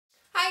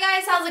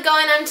guys, how's it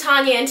going? I'm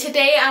Tanya, and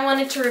today I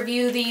wanted to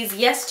review these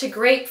To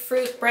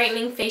Grapefruit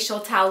Brightening Facial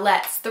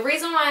Towelettes. The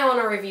reason why I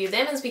want to review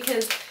them is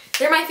because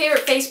they're my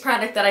favorite face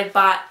product that I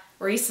bought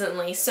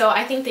recently. So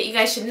I think that you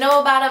guys should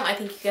know about them. I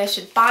think you guys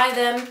should buy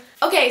them.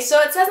 Okay, so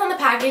it says on the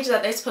package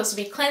that they're supposed to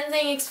be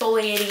cleansing,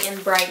 exfoliating,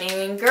 and brightening.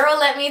 And girl,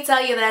 let me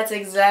tell you, that's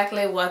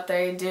exactly what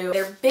they do.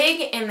 They're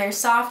big and they're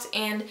soft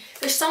and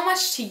there's so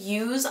much to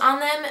use on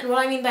them. And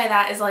what I mean by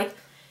that is like,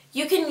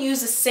 you can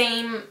use the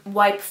same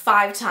wipe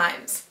 5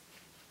 times.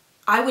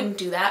 I wouldn't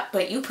do that,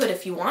 but you could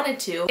if you wanted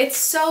to. It's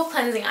so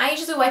cleansing. I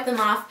usually wipe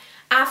them off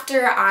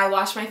after I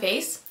wash my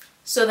face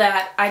so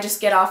that I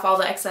just get off all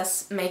the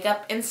excess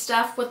makeup and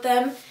stuff with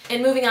them.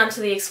 And moving on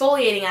to the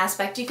exfoliating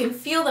aspect, you can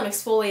feel them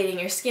exfoliating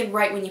your skin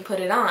right when you put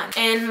it on.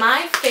 And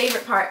my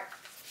favorite part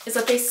is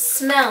that they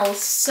smell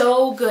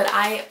so good.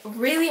 I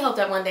really hope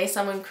that one day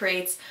someone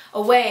creates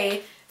a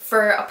way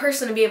for a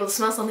person to be able to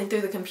smell something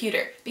through the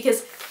computer.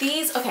 Because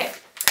these, okay,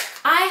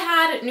 I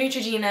had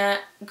Neutrogena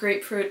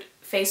grapefruit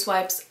face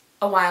wipes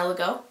a while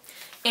ago,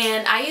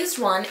 and I used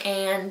one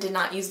and did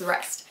not use the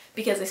rest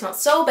because they smelled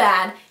so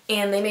bad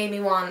and they made me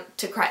want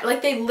to cry.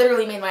 Like, they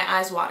literally made my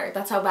eyes water.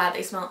 That's how bad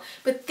they smell.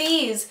 But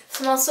these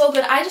smell so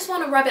good. I just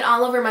want to rub it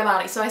all over my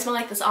body, so I smell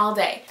like this all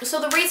day. So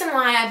the reason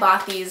why I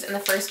bought these in the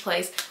first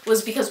place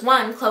was because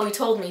 1, Chloe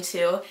told me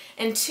to,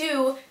 and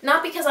 2,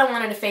 not because I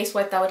wanted a face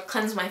wipe that would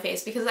cleanse my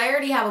face, because I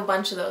already have a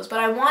bunch of those, but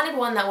I wanted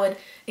one that would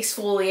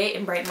exfoliate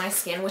and brighten my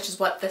skin, which is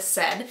what this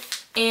said.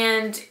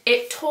 And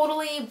it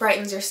totally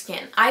brightens your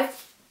skin.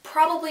 I've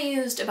probably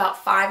used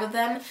about 5 of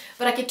them,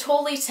 but I could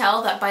totally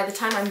tell that by the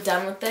time I'm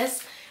done with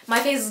this, my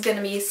face is going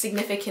to be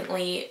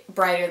significantly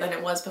brighter than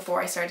it was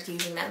before I started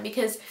using them,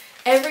 because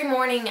every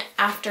morning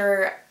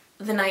after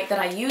the night that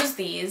I use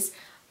these,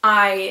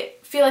 I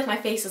feel like my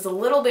face is a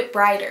little bit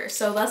brighter,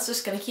 so that's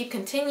just going to keep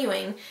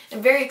continuing.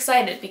 I'm very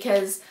excited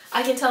because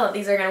I can tell that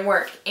these are going to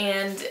work,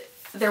 and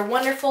they're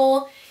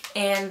wonderful,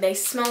 and they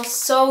smell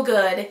so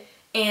good,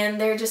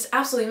 and they're just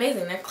absolutely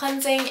amazing. They're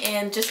cleansing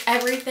and just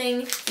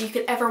everything you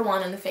could ever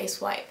want in a face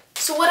wipe.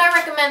 So would I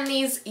recommend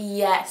these?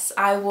 Yes,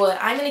 I would.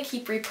 I'm going to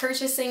keep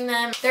repurchasing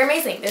them. They're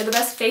amazing. They're the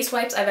best face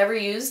wipes I've ever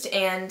used,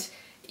 and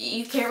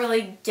you can't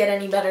really get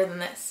any better than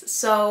this.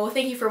 So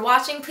thank you for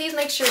watching. Please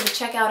make sure to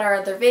check out our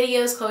other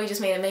videos. Chloe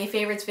just made a May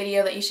favorites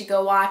video that you should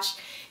go watch.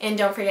 And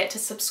don't forget to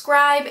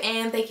subscribe,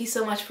 and thank you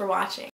so much for watching.